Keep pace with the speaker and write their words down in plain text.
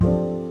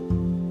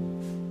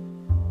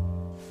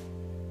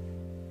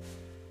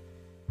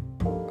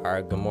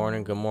Alright,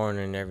 good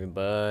morning,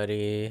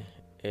 everybody.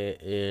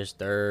 It is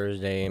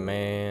Thursday,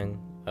 man,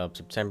 of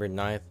September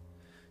 9th,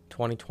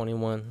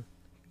 2021. In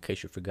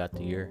case you forgot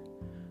the year,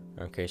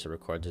 or in case I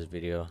record this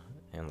video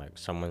and like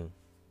someone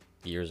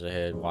years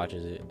ahead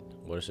watches it.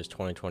 What is this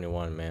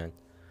 2021, man?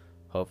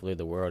 Hopefully,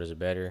 the world is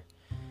better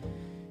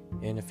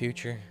in the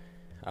future.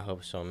 I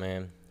hope so,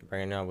 man.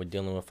 Right now, we're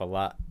dealing with a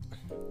lot.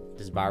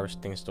 This virus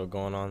thing is still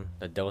going on,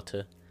 the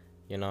Delta,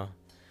 you know.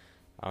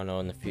 I don't know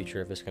in the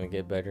future if it's gonna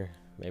get better.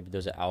 Maybe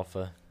there's an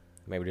alpha,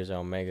 maybe there's an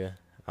omega.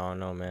 I don't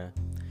know, man.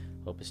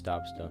 Hope it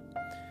stops though.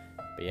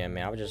 But yeah,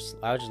 man, I was just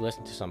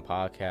listening to some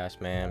podcasts,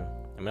 man.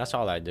 I mean, that's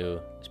all I do,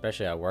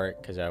 especially at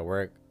work, cause at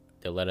work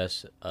they let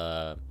us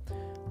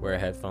wear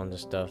headphones and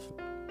stuff.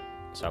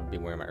 So I'll be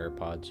wearing my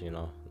AirPods,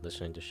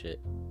 listening to shit.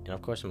 And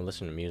of course I'm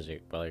listening to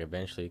music, but like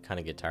eventually kind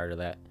of get tired of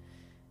that.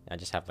 I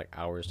just have like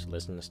hours to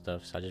listen to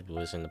stuff, so I just be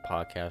listening to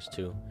podcasts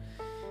too.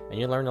 And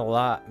you learn a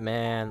lot,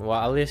 man.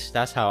 Well, at least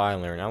that's how I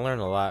learn. I learn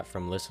a lot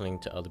from listening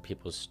to other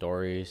people's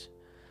stories,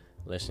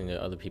 listening to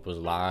other people's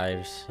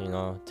lives,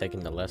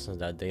 taking the lessons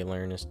that they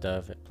learn and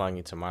stuff, applying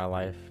it to my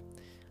life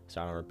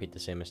so I don't repeat the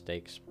same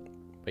mistakes.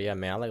 But yeah,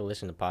 man, I like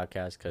listening to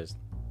podcasts because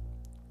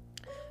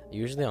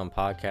usually on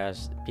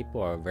podcasts, people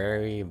are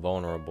very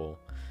vulnerable.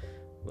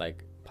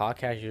 Like,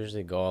 podcasts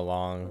usually go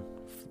along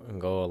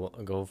and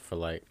go for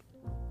like,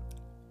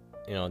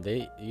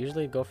 they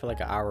usually go for like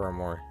an hour or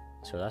more.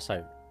 So that's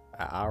like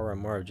an hour or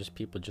more of just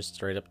people just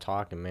straight up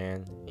talking,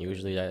 man.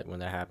 Usually when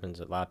that happens,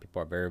 a lot of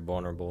people are very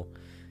vulnerable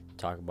to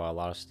talk about a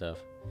lot of stuff,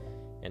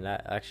 and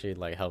that actually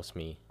like helps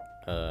me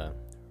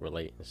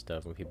relate and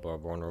stuff when people are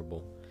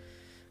vulnerable.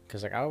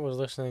 Because like I was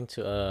listening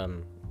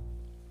to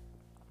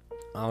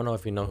I don't know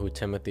if you know who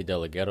Timothy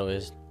DeLaGhetto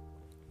is,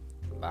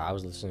 but I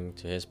was listening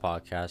to his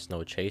podcast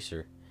No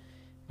Chaser,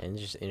 and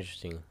it's just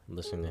interesting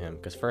listening to him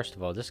because first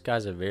of all, this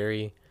guy's a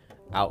very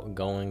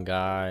outgoing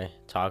guy,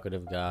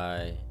 talkative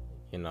guy,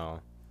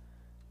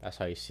 that's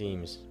how he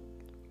seems.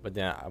 But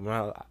then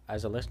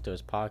as I listened to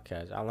his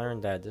podcast, I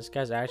learned that this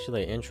guy's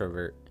actually an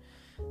introvert.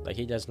 Like,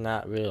 he does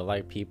not really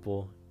like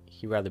people.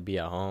 He'd rather be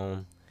at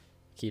home,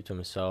 keep to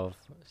himself,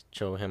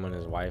 chill with him and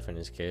his wife and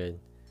his kid.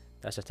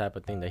 That's the type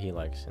of thing that he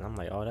likes. And I'm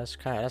like, oh,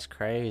 that's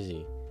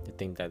crazy to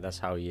think that that's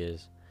how he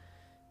is.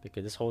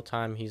 Because this whole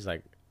time he's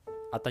like,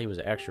 I thought he was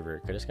an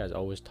extrovert. Because this guy's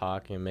always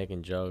talking,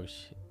 making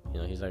jokes.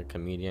 He's like a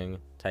comedian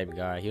type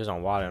guy. He was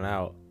on Wild 'N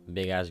Out,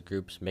 big ass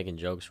groups, making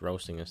jokes,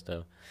 roasting and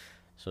stuff.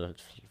 So to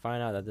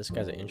find out that this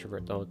guy's an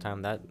introvert the whole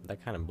time, that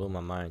kind of blew my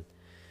mind.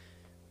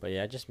 But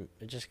yeah, it just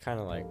kind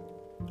of like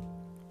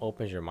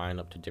opens your mind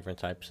up to different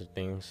types of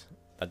things.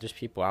 Like, there's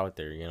people out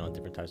there,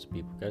 different types of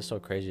people. 'Cause it's so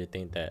crazy to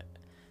think that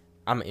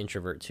I'm an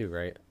introvert too,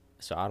 right?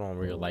 So I don't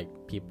really like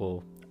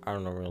people. I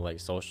don't really like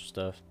social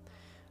stuff.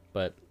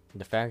 But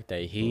the fact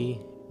that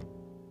he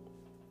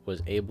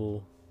was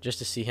able, just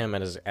to see him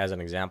as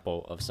an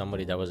example of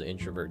somebody that was an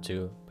introvert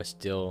too, but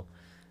still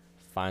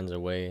finds a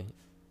way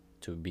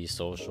to be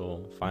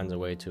social, finds a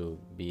way to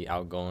be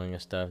outgoing and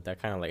stuff,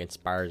 that kind of like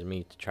inspires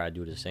me to try to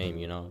do the same.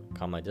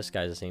 I'm like, this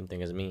guy's the same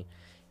thing as me.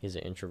 He's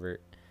an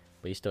introvert,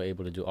 but he's still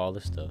able to do all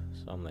this stuff.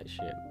 So I'm like,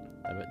 shit,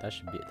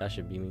 that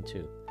should be me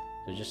too.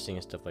 So just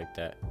seeing stuff like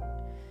that,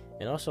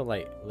 and also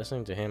like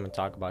listening to him and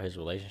talk about his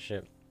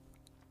relationship,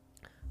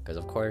 because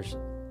of course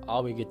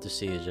all we get to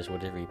see is just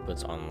whatever he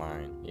puts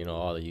online.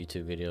 All the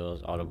YouTube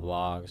videos, all the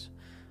vlogs,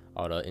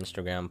 all the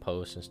Instagram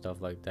posts and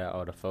stuff like that,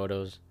 all the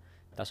photos.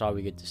 That's all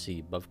we get to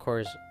see. But of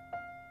course,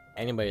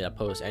 anybody that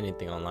posts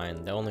anything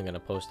online, they're only gonna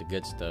post the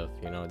good stuff.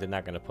 They're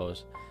not gonna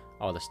post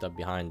all the stuff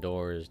behind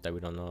doors that we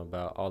don't know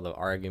about, all the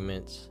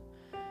arguments,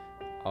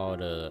 all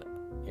the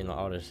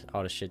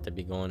all the shit that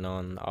be going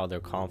on, all their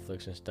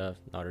conflicts and stuff.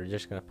 No, they're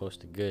just gonna post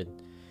the good.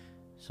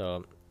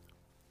 So,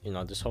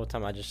 this whole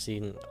time I just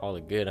seen all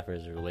the good of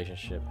his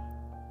relationship.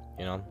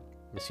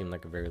 They seem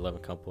like a very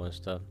loving couple and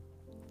stuff.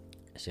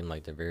 It seemed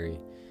like they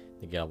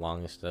get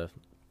along and stuff.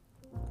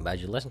 But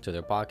as you listen to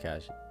their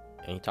podcast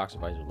and he talks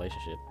about his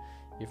relationship,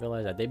 you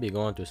realize that they be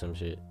going through some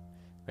shit.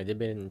 Like, they've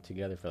been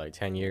together for like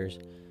 10 years,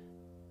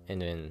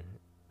 and then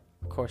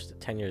of course the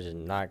 10 years is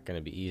not gonna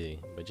be easy.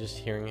 But just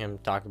hearing him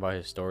talk about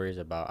his stories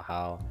about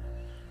how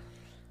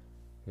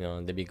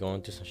they be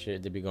going through some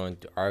shit, they be going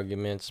through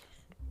arguments,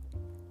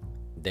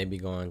 they be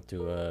going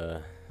through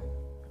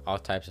all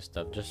types of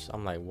stuff. Just,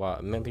 I'm like, wow,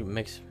 maybe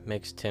makes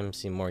Tim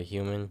seem more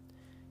human,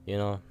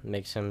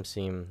 makes him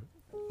seem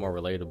more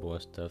relatable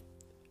and stuff.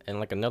 And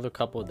like another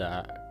couple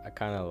that I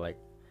kind of like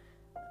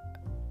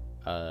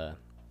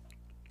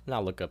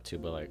not look up to,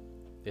 but like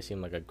they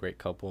seem like a great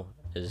couple.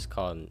 They're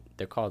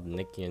called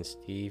Nikki and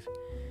Steve.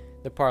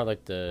 They're part of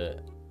like they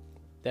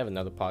have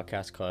another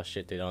podcast called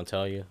Shit They Don't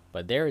Tell You,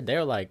 but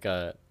they're like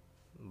if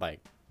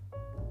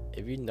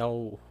you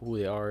know who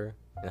they are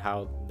and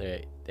how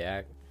they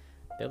act,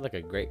 they're like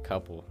a great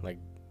couple. Like,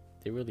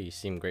 they really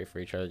seem great for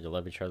each other. They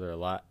love each other a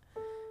lot.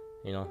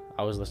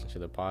 I was listening to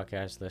the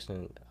podcast,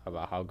 listening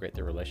about how great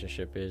their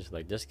relationship is.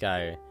 Like, this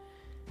guy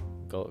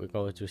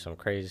go through some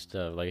crazy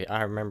stuff. Like,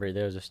 I remember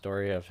there was a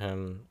story of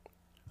him,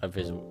 of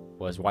his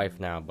wife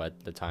now, but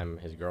at the time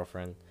his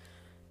girlfriend,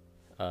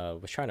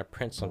 was trying to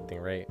print something,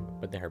 right?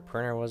 But then her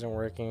printer wasn't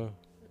working,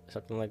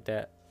 something like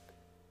that.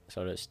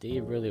 So that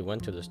Steve really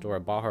went to the store,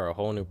 bought her a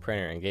whole new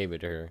printer, and gave it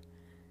to her.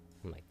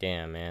 I'm like,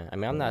 damn, man. I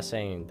mean, I'm not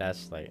saying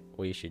that's like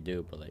what you should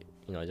do, but like,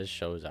 it just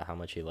shows how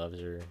much he loves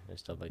her and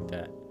stuff like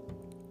that.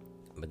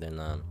 But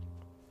then,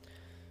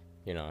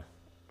 you know,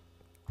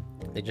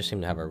 they just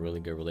seem to have a really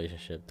good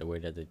relationship. The way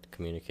that they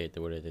communicate,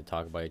 the way that they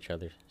talk about each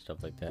other,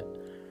 stuff like that.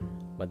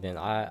 But then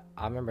I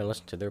remember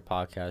listening to their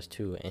podcast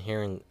too and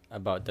hearing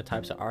about the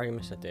types of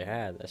arguments that they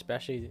had,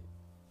 especially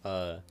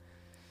they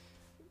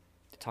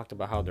talked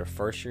about how their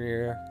first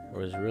year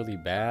was really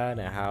bad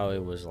and how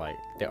it was like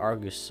they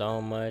argued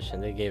so much,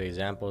 and they gave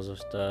examples of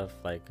stuff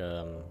like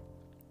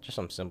just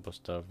some simple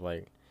stuff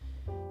like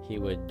he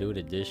would do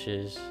the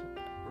dishes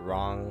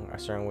wrong a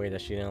certain way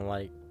that she didn't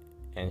like,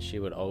 and she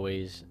would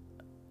always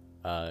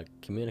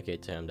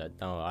communicate to him that,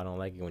 no, I don't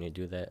like it when you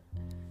do that,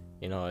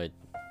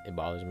 it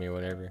bothers me or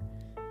whatever.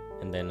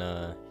 And then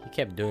he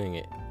kept doing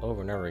it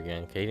over and over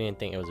again because he didn't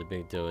think it was a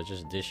big deal. It's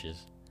just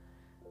dishes.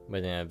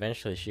 But then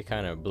eventually she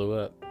kind of blew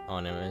up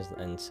on him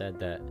and said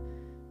that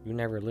you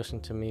never listen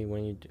to me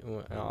when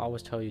I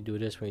always tell you do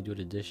this when you do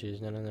the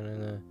dishes. No.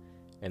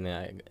 And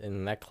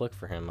then that clicked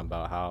for him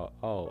about how,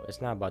 oh,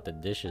 it's not about the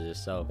dishes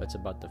itself. It's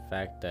about the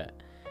fact that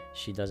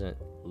she doesn't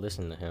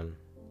listen to him.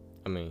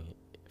 I mean,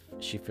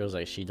 she feels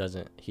like he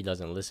doesn't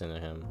listen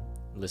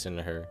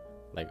to her.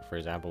 Like, for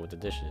example, with the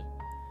dishes.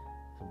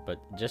 But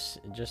just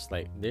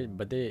like they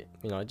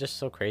it's just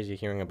so crazy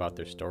hearing about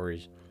their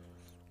stories,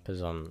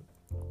 because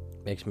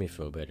makes me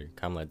feel better.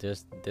 I'm like,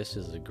 this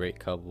is a great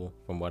couple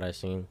from what I've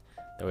seen,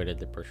 the way that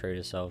they portray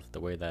themselves, the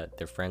way that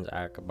their friends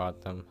act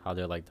about them, how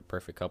they're like the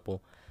perfect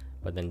couple.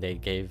 But then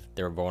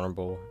they're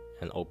vulnerable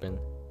and open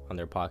on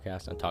their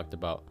podcast and talked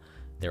about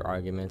their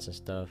arguments and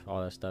stuff,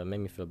 all that stuff. It made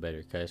me feel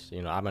better because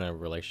I'm in a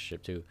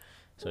relationship too,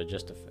 so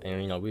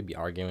we'd be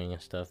arguing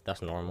and stuff.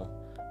 That's normal,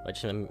 but it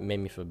just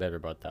made me feel better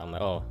about that. I'm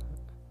like, oh,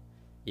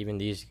 even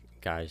these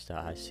guys that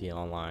I see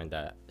online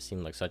that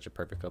seem like such a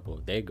perfect couple,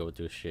 they go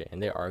through shit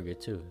and they argue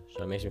too.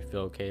 So it makes me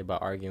feel okay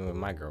about arguing with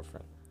my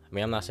girlfriend. I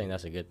mean, I'm not saying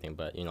that's a good thing,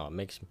 but it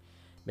makes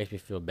me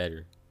feel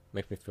better.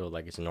 Makes me feel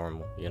like it's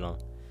normal.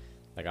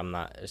 Like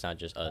it's not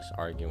just us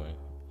arguing.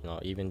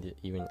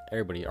 Even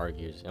everybody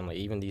argues, and like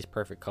even these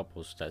perfect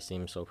couples that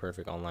seem so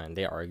perfect online,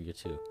 they argue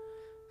too.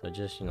 So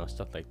just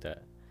stuff like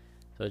that.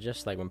 So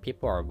just like when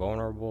people are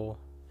vulnerable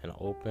and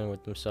open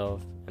with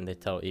themselves and they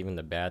tell even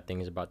the bad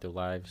things about their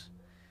lives,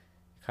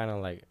 kind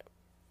of like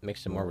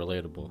makes it more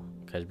relatable,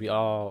 because we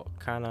all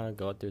kind of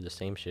go through the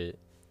same shit,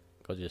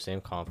 go through the same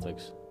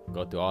conflicts,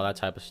 go through all that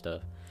type of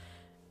stuff,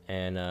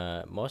 and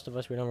most of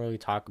us, we don't really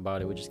talk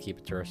about it. We just keep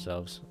it to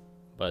ourselves.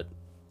 But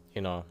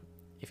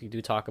if you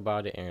do talk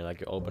about it and you're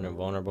open and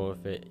vulnerable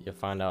with it, you'll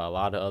find out a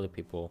lot of other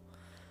people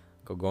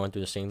going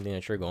through the same thing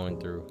that you're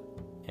going through,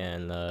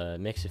 and it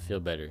makes you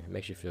feel better.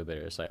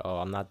 It's like, oh,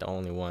 I'm not the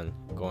only one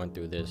going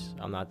through this.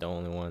 I'm not the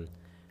only one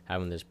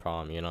having this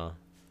problem.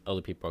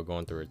 Other people are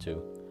going through it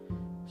too.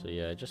 So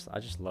yeah, I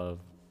just love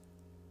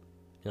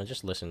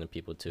just listen to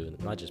people too,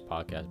 not just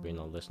podcasts, but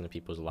listen to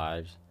people's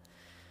lives.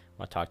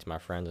 When I talk to my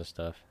friends and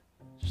stuff,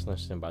 just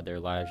listening about their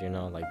lives,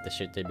 like the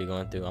shit they be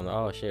going through. I'm like,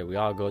 oh shit, we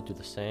all go through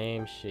the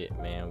same shit,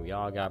 man. We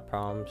all got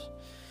problems.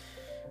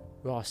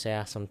 We're all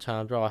sad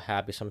sometimes, we're all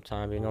happy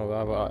sometimes, we all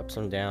have ups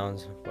and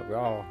downs, but we're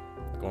all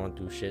going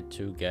through shit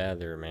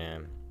together,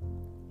 man.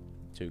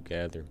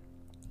 Together.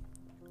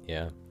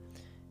 Yeah.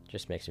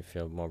 Just makes me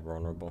feel more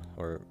vulnerable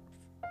or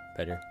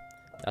better.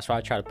 That's why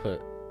I try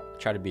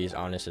to be as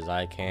honest as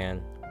I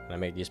can when I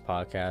make these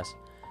podcasts.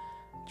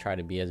 Try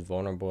to be as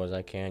vulnerable as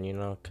I can,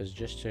 because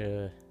just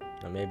to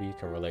maybe you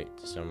can relate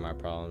to some of my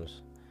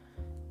problems.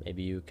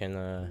 Maybe you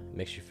can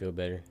makes you feel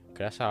better. Cause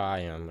that's how I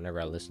am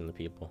whenever I listen to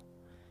people.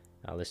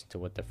 I listen to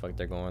what the fuck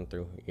they're going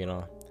through,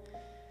 That's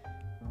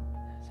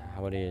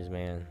how it is,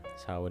 man.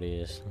 That's how it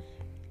is.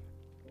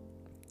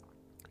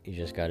 You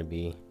just gotta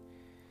be,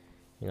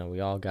 we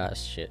all got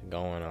shit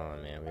going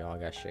on, man. We all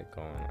got shit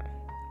going on.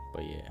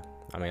 But yeah,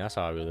 I mean, that's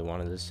all I really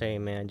wanted to say,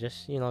 man.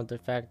 Just, the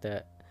fact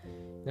that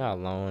you're not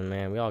alone,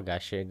 man. We all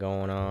got shit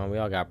going on. We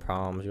all got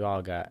problems. We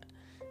all got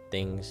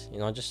things.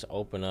 Just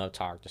open up,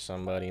 talk to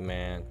somebody,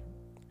 man.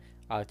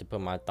 I like to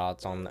put my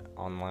thoughts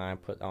online,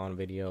 put on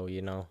video,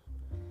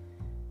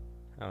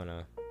 I don't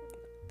know.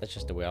 That's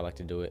just the way I like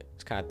to do it.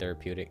 It's kind of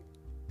therapeutic.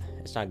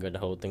 It's not good to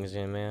hold things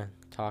in, man.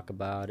 Talk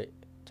about it.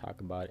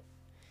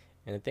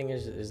 And the thing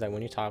is that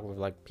when you talk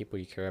with people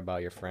you care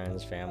about, your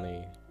friends,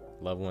 family,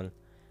 loved one,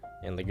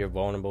 and you're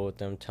vulnerable with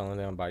them, telling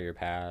them about your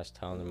past,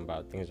 telling them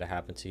about things that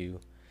happened to you,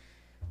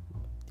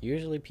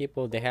 usually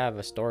people, they have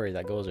a story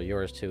that goes with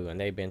yours too, and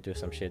they've been through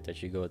some shit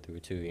that you go through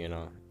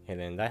too, and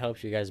then that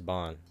helps you guys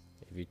bond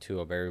if you two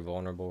are very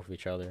vulnerable with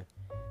each other,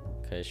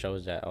 because it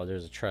shows that, oh,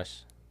 there's a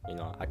trust.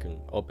 I can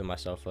open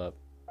myself up,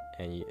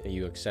 and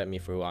you accept me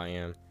for who I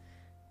am,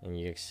 and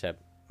you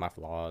accept my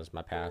flaws,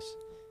 my past,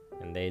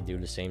 and they do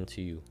the same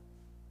to you.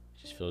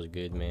 It just feels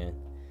good, man.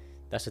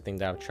 That's the thing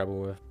that I have trouble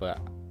with, but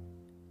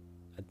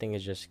I think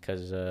it's just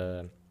because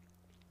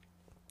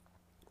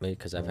maybe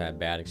because I've had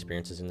bad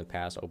experiences in the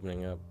past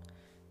opening up.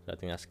 I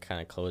think that's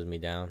kind of closed me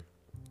down.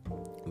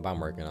 But I'm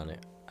working on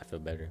it. I feel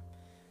better.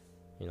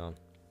 You know,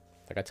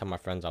 like I tell my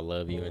friends I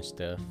love you and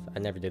stuff. I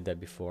never did that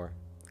before.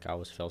 Like, I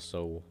always felt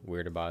so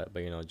weird about it.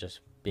 But, you know,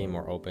 just being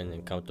more open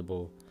and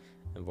comfortable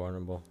and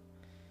vulnerable,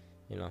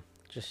 you know,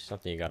 just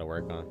something you got to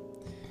work on.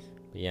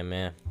 But yeah,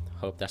 man,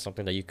 hope that's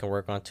something that you can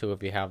work on too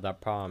if you have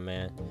that problem,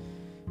 man.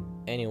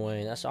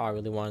 Anyway, that's all I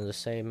really wanted to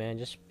say, man.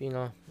 Just, you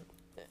know,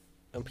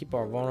 when people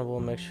are vulnerable,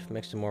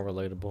 makes them more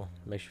relatable,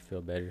 makes you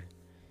feel better.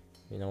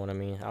 You know what I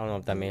mean? I don't know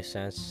if that makes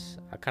sense.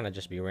 I kind of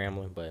just be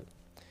rambling, but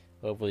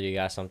hopefully you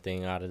got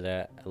something out of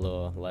that, a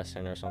little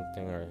lesson or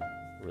something, or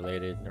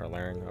related, or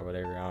learn, or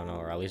whatever. I don't know,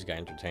 or at least got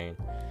entertained.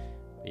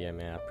 But yeah,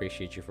 man, I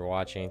appreciate you for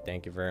watching.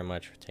 Thank you very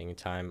much for taking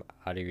time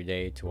out of your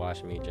day to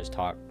watch me just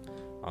talk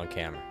on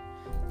camera.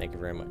 Thank you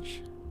very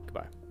much.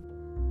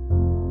 Goodbye.